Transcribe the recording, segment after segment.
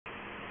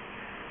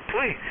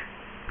Please,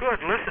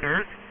 good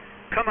listeners,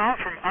 come out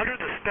from under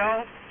the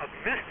spell of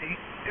misty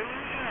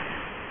delusion.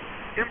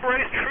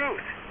 Embrace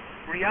truth,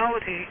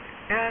 reality,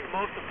 and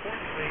most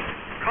importantly,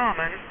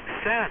 common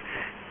sense.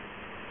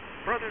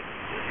 Brothers and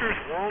sisters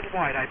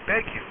worldwide, I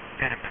beg you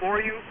and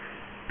implore you,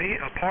 be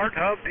a part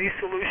of the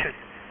solution,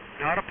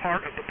 not a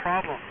part of the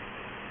problem.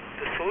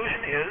 The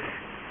solution is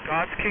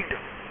God's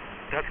kingdom.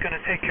 That's going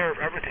to take care of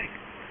everything.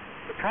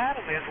 The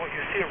problem is what you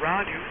see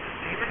around you, the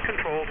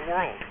demon-controlled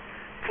world.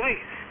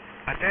 Please,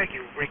 I beg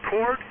you,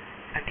 record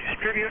and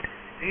distribute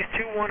these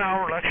 2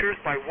 one-hour lectures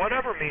by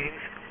whatever means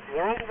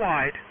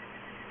worldwide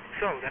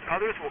so that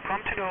others will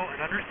come to know and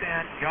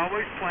understand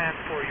Yahweh's plans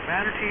for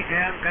humanity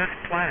and this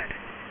planet.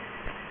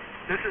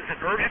 This is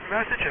an urgent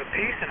message of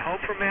peace and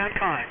hope for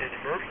mankind, an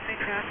emergency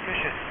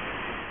transmission.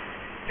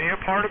 Be a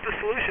part of the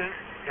solution,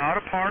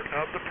 not a part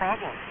of the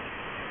problem.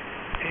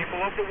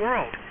 People of the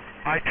world,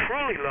 I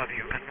truly love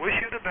you and wish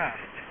you the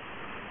best.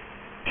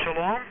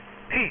 Shalom,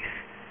 peace.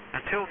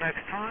 Until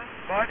next time,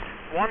 but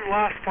one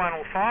last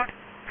final thought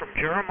from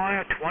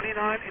Jeremiah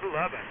 29:11.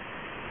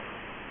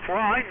 For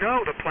I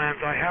know the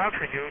plans I have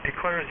for you,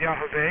 declares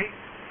Yahweh,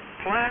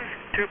 plans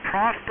to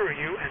prosper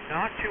you and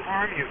not to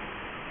harm you,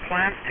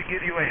 plans to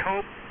give you a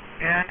hope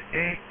and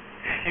a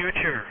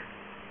future.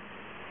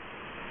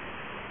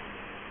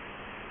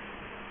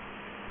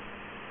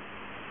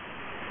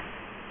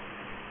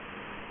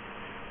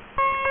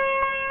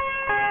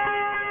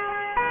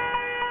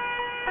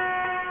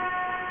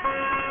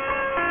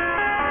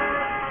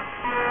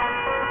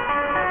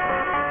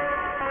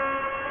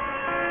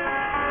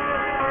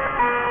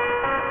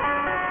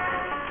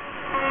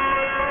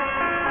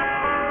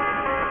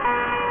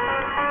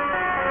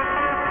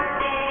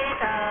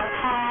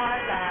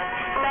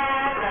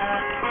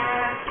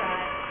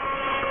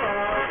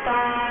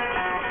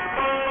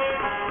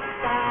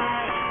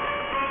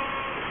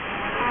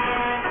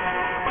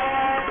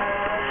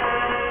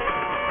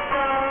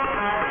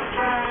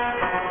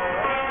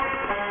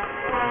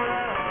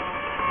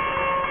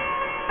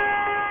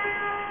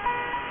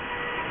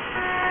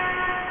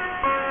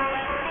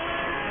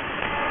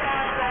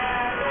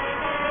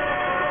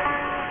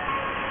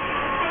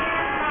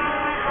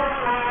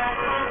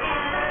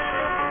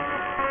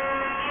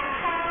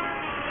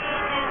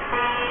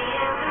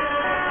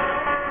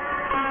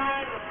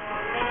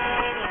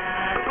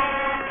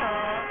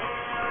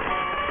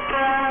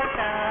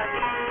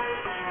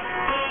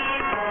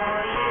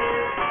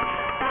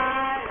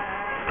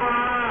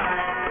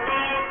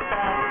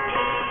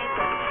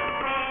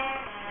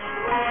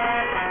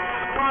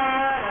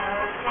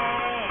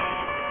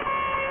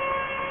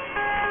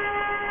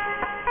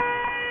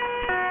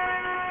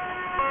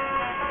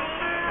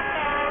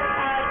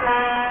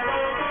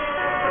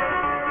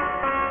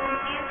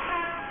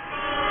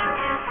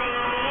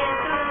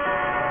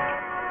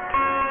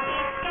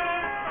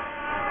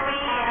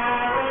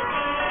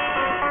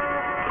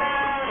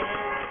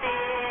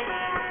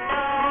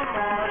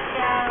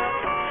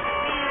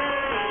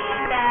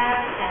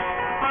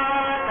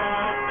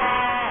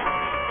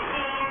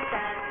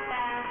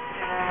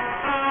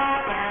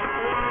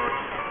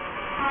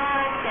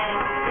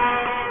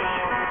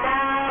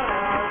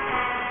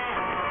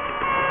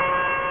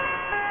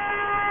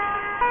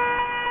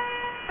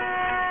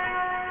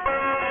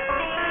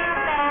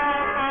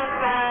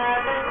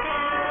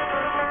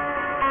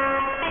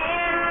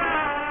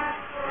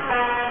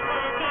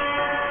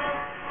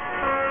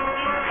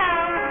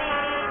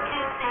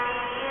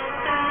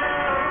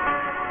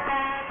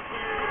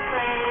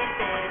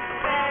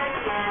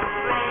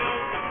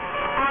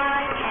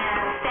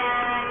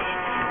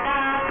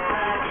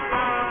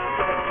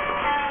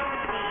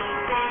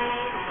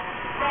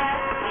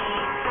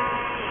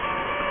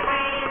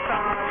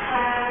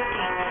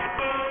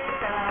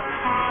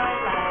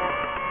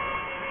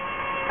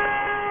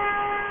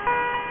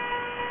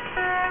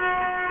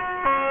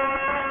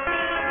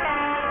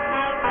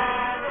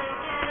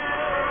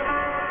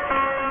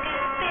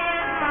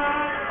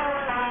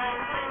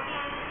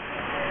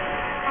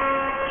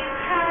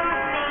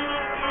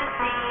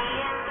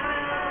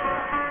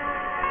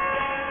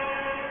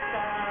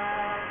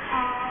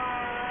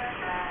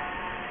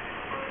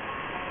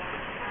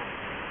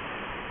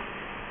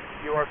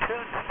 You are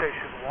tuned to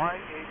station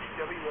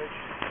YHWH,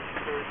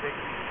 Thursday,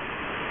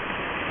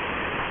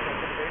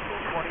 2nd of April,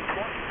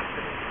 2020.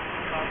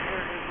 Time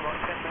here is about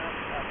 10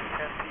 minutes after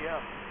 10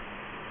 p.m.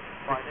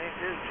 My name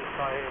is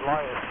Josiah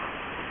Elias.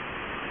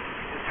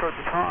 You just heard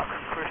the talk,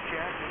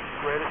 Christianity,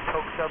 greatest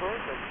hoax ever.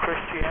 That's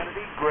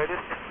Christianity,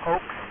 greatest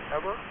hoax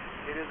ever.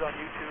 It is on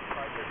YouTube,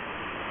 type it.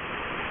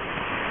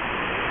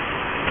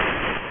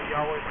 May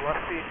Yahweh bless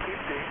thee and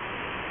keep thee.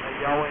 May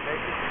Yahweh make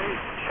his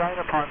face shine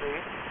upon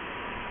thee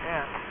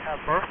and have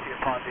mercy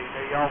upon thee.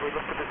 May Yahweh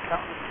lift up his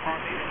countenance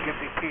upon thee and give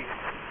thee peace.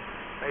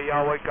 May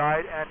Yahweh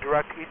guide and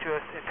direct each of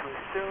us into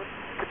his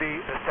soon-to-be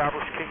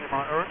established kingdom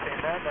on earth.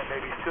 Amen. That may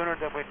be sooner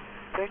than we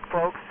think,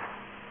 folks.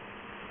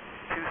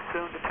 Too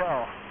soon to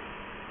tell.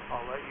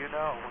 I'll let you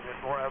know when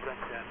there's more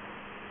evidence in.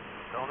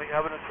 The only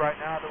evidence right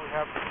now that we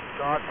have from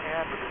God's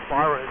hand with this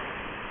virus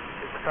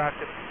is the fact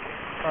that it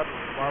became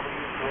suddenly. Why we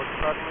use the word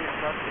suddenly?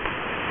 Suddenly.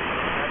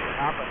 That can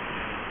happen.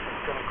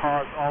 It's going to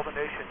cause all the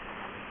nations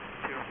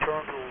to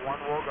turn to a one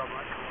world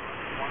government,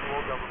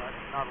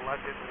 not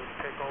elected, but it'll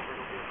take over.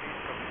 It'll be a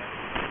peace government,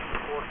 the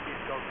fourth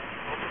peace government.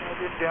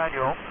 Opened in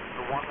Daniel,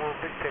 the one world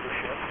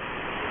dictatorship.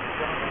 It's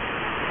going to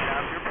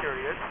have your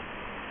period,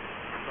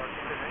 start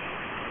to finish.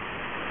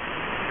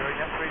 During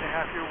that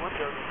 3.5-year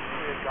window, the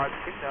history of God's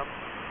kingdom,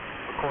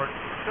 according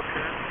to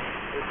Scripture,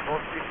 is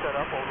supposed to be set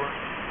up over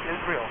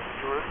Israel,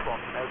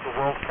 Jerusalem, as the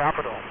world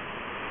capital.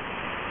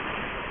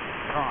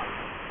 Time.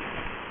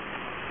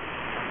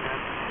 And then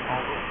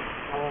all the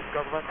world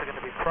governments are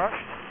going to be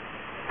crushed.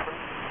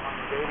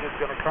 David is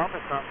going to come.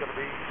 It's not going to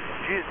be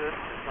Jesus.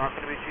 It's not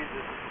going to be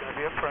Jesus. It's going to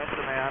be a prince,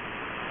 a man,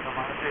 the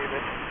line of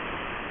David,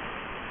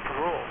 to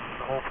rule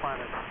the whole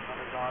planet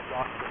under God's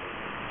auspices.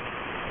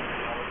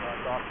 Under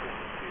God's auspices.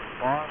 He's the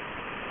boss.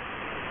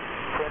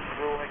 Prince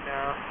ruling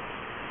there.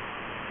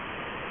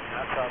 And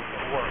that's how it's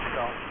going to work.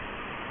 So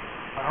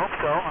I hope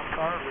so. I'm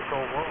tired of this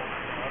whole world.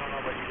 I don't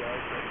know about you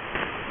guys, but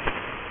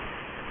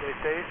if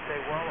they say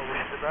well. I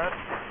wish you the best.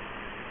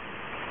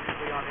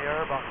 Usually on the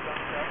air about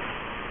sunset.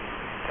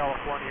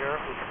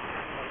 California, which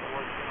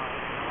was tonight.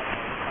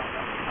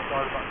 I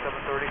thought about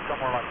 7:30,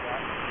 somewhere like that.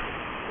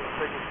 So the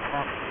signal's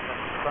pumping when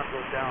the sun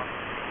goes down.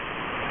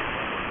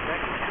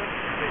 Thank you,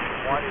 station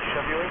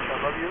YHWH. I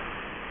love you.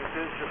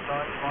 This is just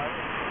not life.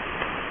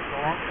 So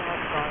long till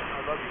next time. I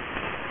love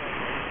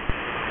you.